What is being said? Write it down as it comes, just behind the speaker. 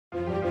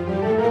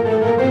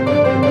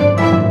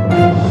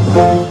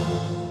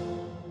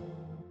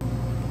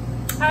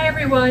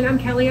everyone, I'm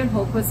Kellyanne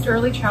Holquist,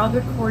 Early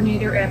Childhood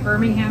Coordinator at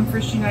Birmingham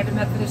First United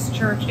Methodist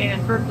Church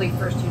and Berkeley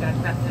First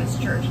United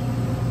Methodist Church.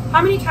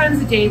 How many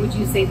times a day would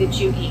you say that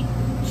you eat?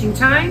 2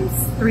 times?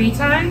 3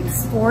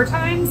 times? 4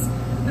 times?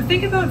 The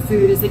thing about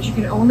food is that you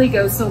can only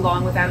go so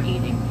long without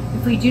eating.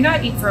 If we do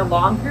not eat for a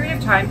long period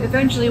of time,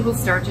 eventually we'll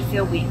start to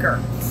feel weaker.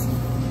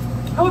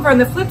 However, on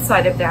the flip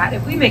side of that,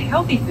 if we make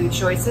healthy food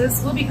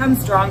choices, we'll become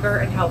stronger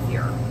and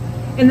healthier.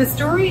 In the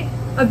story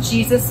of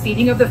Jesus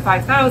feeding of the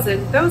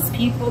 5,000, those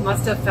people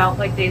must have felt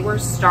like they were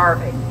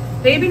starving.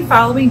 They had been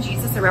following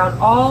Jesus around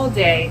all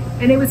day,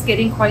 and it was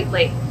getting quite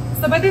late.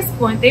 So by this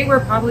point, they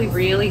were probably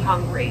really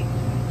hungry.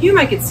 You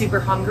might get super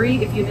hungry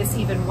if you miss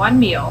even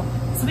one meal,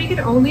 so we can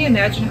only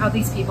imagine how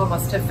these people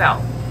must have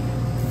felt.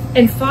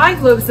 And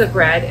 5 loaves of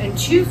bread and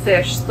 2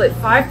 fish split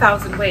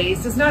 5,000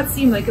 ways does not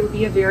seem like it would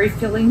be a very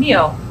filling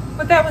meal,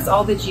 but that was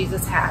all that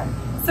Jesus had.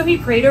 So he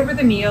prayed over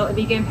the meal and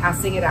began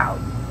passing it out.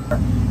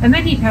 And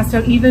then he passed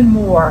out even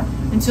more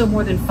until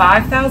more than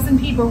 5,000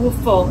 people were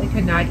full and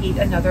could not eat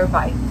another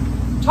bite.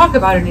 Talk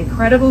about an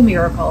incredible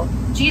miracle.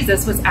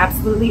 Jesus was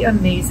absolutely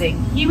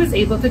amazing. He was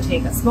able to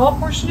take a small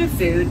portion of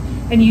food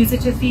and use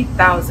it to feed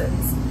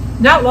thousands.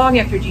 Not long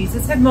after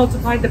Jesus had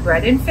multiplied the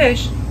bread and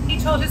fish, he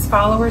told his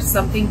followers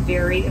something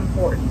very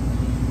important.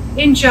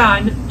 In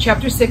John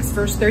chapter 6,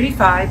 verse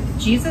 35,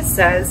 Jesus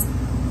says,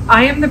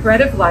 "I am the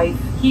bread of life.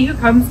 He who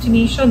comes to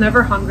me shall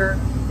never hunger,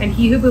 and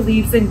he who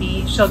believes in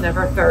me shall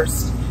never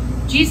thirst."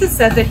 Jesus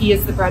said that he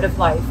is the bread of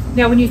life.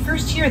 Now, when you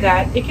first hear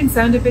that, it can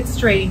sound a bit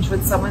strange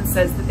when someone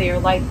says that they are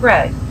like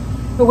bread.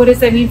 But what does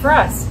that mean for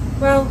us?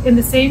 Well, in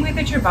the same way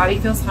that your body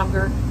feels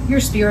hunger, your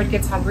spirit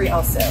gets hungry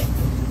also.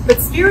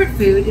 But spirit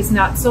food is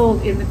not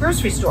sold in the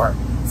grocery store.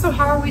 So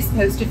how are we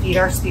supposed to feed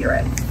our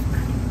spirit?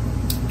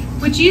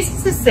 What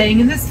Jesus is saying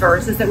in this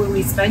verse is that when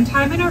we spend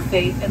time in our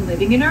faith and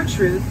living in our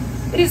truth,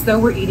 it is though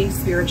we're eating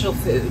spiritual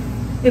food.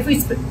 If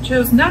we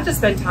chose not to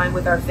spend time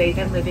with our faith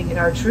and living in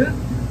our truth,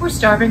 we're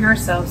starving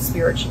ourselves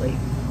spiritually.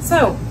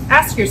 So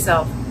ask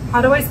yourself,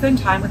 how do I spend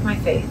time with my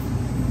faith?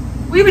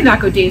 We would not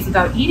go days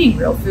without eating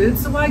real food,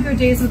 so why go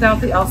days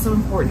without the also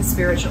important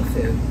spiritual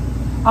food?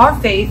 Our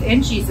faith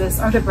and Jesus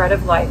are the bread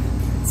of life.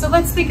 So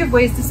let's think of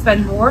ways to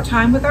spend more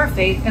time with our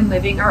faith and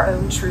living our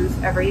own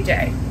truth every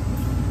day.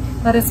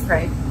 Let us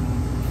pray.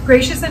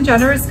 Gracious and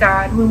generous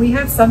God, when we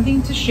have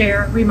something to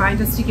share,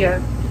 remind us to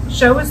give.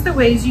 Show us the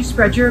ways you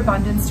spread your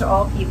abundance to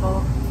all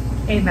people.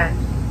 Amen.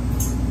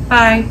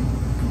 Bye.